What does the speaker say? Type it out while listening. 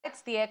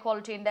The air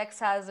quality index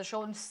has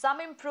shown some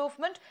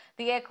improvement.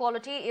 The air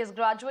quality is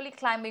gradually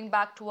climbing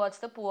back towards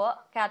the poor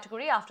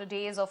category after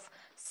days of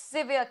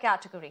severe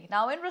category.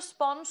 Now, in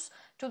response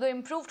to the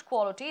improved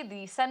quality,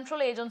 the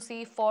Central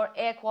Agency for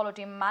Air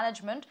Quality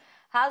Management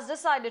has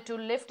decided to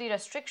lift the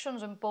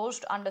restrictions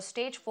imposed under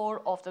Stage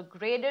 4 of the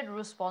Graded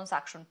Response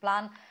Action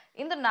Plan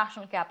in the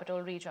National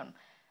Capital Region.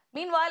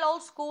 Meanwhile, all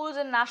schools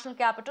in National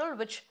Capital,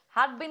 which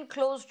had been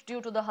closed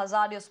due to the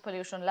hazardous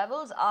pollution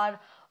levels, are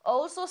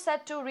also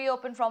set to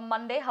reopen from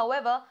Monday.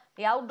 However,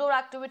 the outdoor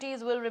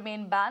activities will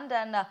remain banned,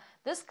 and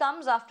this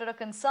comes after a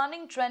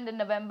concerning trend in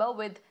November,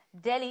 with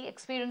Delhi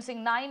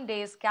experiencing 9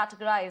 days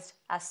categorized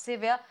as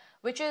severe,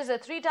 which is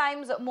 3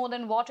 times more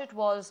than what it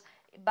was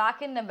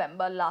back in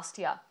November last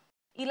year.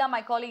 Ela,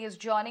 my colleague, is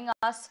joining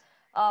us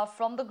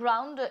from the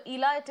ground.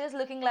 Ela, it is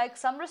looking like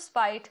some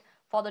respite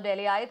for the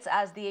Delhiites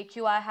as the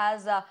AQI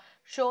has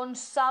shown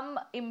some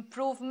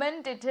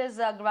improvement. It has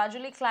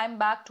gradually climbed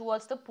back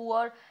towards the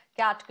poor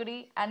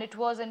category, and it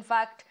was in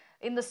fact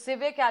in the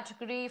severe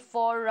category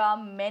for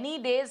many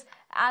days.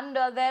 And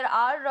there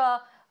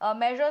are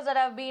measures that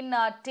have been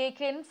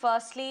taken.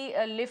 Firstly,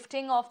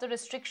 lifting of the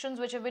restrictions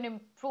which have been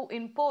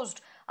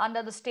imposed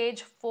under the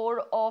Stage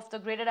 4 of the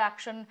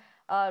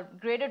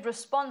Graded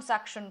Response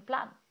Action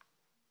Plan.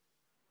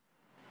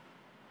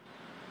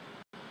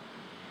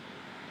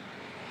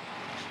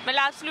 Well,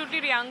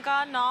 absolutely,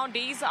 Riyanka. Now,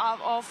 days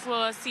of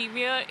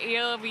severe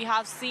air we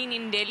have seen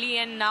in Delhi,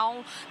 and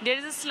now there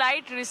is a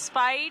slight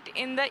respite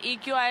in the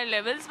AQI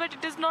levels, but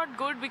it is not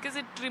good because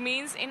it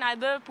remains in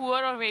either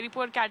poor or very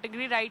poor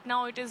category. Right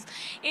now, it is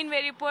in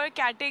very poor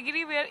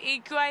category where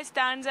AQI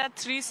stands at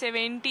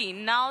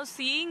 317. Now,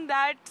 seeing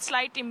that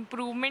slight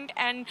improvement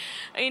and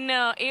in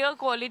air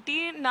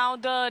quality, now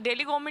the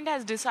Delhi government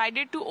has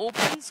decided to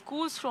open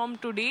schools from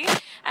today,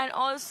 and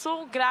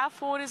also Grap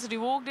 4 is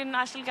revoked in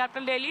National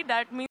Capital Delhi.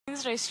 That means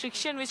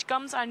restriction which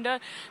comes under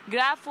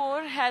Grap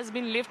 4 has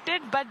been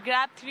lifted, but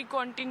Grap 3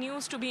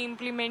 continues to be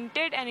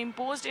implemented and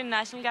imposed in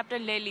National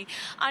Capital Delhi.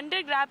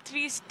 Under Grap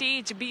 3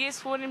 stage,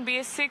 BS4 and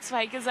BS6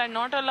 vehicles are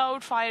not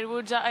allowed,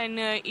 firewoods and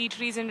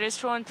eateries and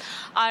restaurants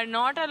are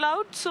not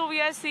allowed. So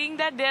we are seeing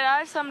that there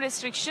are some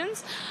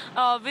restrictions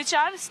which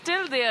are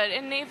still there.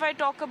 And if I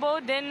talk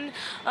about the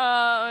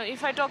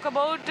AQI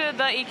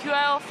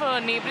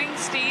of neighboring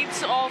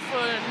states of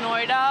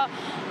Noida,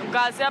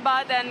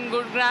 Ghaziabad and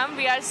Gurugram,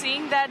 we are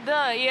seeing that the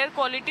air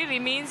quality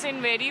remains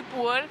in very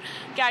poor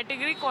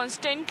category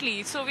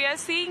constantly. So we are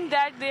seeing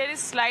that there is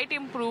slight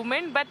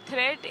improvement, but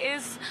threat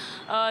is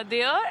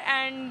there.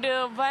 And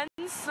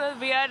once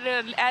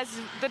as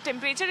the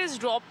temperature is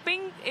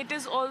dropping, it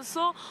is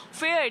also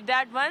feared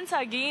that once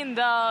again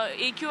the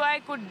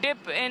AQI could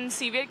dip in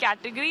severe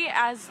category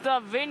as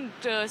the wind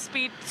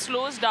speed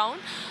slows down.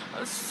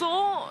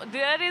 So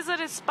there is a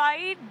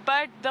respite,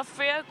 but the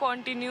fear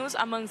continues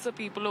amongst the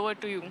people. Over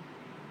to you.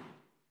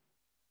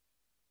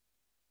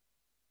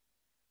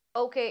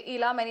 Okay,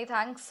 Ela, many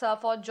thanks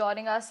for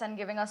joining us and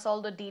giving us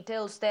all the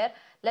details there.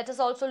 Let us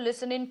also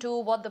listen into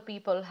what the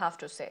people have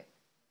to say.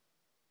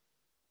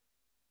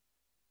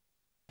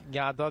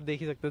 यहाँ तो आप देख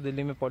ही सकते हो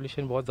दिल्ली में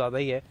pollution बहुत ज़्यादा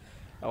ही है,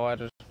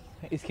 और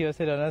इसकी वजह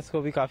से रनर्स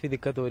को भी काफ़ी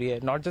दिक्कत हो रही है.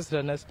 Not just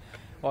runners,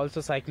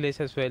 also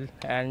cyclist as well.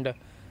 And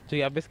जो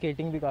यहाँ पे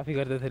स्केटिंग भी काफ़ी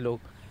करते थे लोग,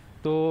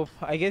 तो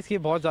आई गेस ये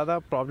बहुत ज़्यादा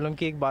प्रॉब्लम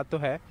की एक बात तो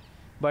है,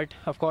 बट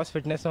ऑफकोर्स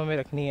फिटनेस तो हमें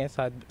रखनी है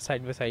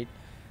side by side.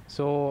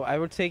 So I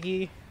would say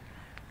कि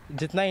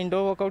जितना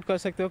इंडोर वर्कआउट कर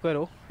सकते हो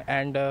करो,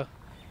 एंड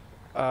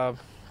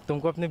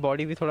तुमको अपनी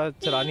बॉडी भी थोड़ा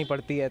चलानी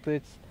पड़ती है, तो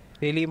it's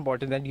really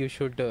important that you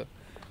should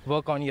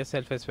work on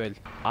yourself as well.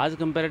 आज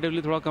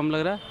कंपैरेटिवली थोड़ा कम लग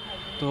रहा है,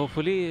 तो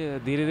होपफुली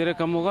धीरे धीरे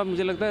कम होगा.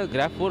 मुझे लगता है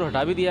ग्रैप 4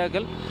 हटा भी दिया है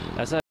कल,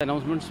 ऐसा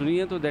अनाउंसमेंट सुनी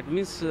है, तो दैट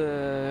मीन्स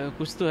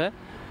कुछ तो है,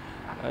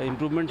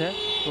 इम्प्रूवमेंट है,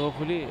 तो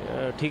होपफुली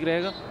ठीक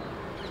रहेगा.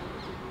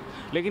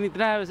 लेकिन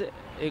इतना है वैसे,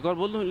 एक और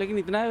बोल दूँ, लेकिन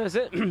इतना है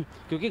वैसे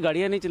क्योंकि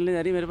गाड़ियाँ नहीं चलने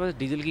जा रही, मेरे पास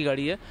डीजल की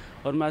गाड़ी है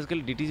और मैं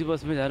आजकल डीटीसी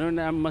बस में जा रहा हूँ.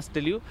 आई मस्ट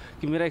टेल यू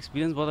कि मेरा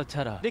एक्सपीरियंस बहुत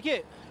अच्छा रहा.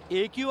 देखिए,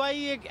 AQI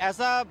एक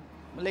ऐसा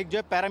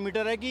जो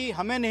पैरामीटर है कि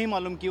हमें नहीं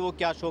मालूम कि वो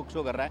क्या शो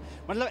कर रहा है.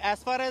 मतलब एज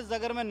फार एज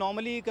अगर मैं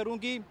नॉर्मली करूँ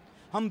कि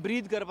हम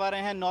ब्रीथ कर पा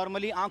रहे हैं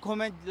नॉर्मली, आँखों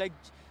में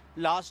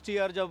लास्ट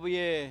ईयर जब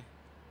ये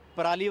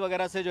पराली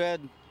वगैरह से जो है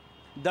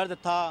दर्द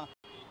था,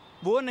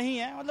 वो नहीं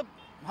है. मतलब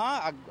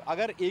हाँ,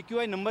 अगर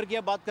AQI नंबर की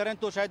आप बात करें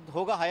तो शायद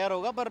होगा, हायर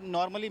होगा, पर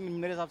नॉर्मली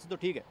मेरे हिसाब से तो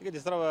ठीक है.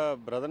 जिस तरह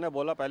ब्रदर ने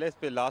बोला पहले, इस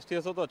पे लास्ट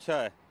ईयर से तो अच्छा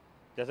है.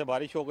 जैसे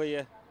बारिश हो गई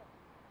है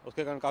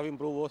उसके कारण काफ़ी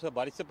इम्प्रूव हो.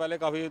 बारिश से पहले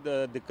काफ़ी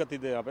दिक्कत थी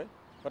यहाँ पे,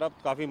 पर अब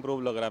काफ़ी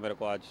इम्प्रूव लग रहा है मेरे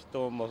को. आज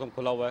तो मौसम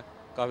खुला हुआ है,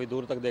 काफ़ी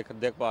दूर तक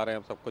देख पा रहे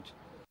हैं हम सब कुछ.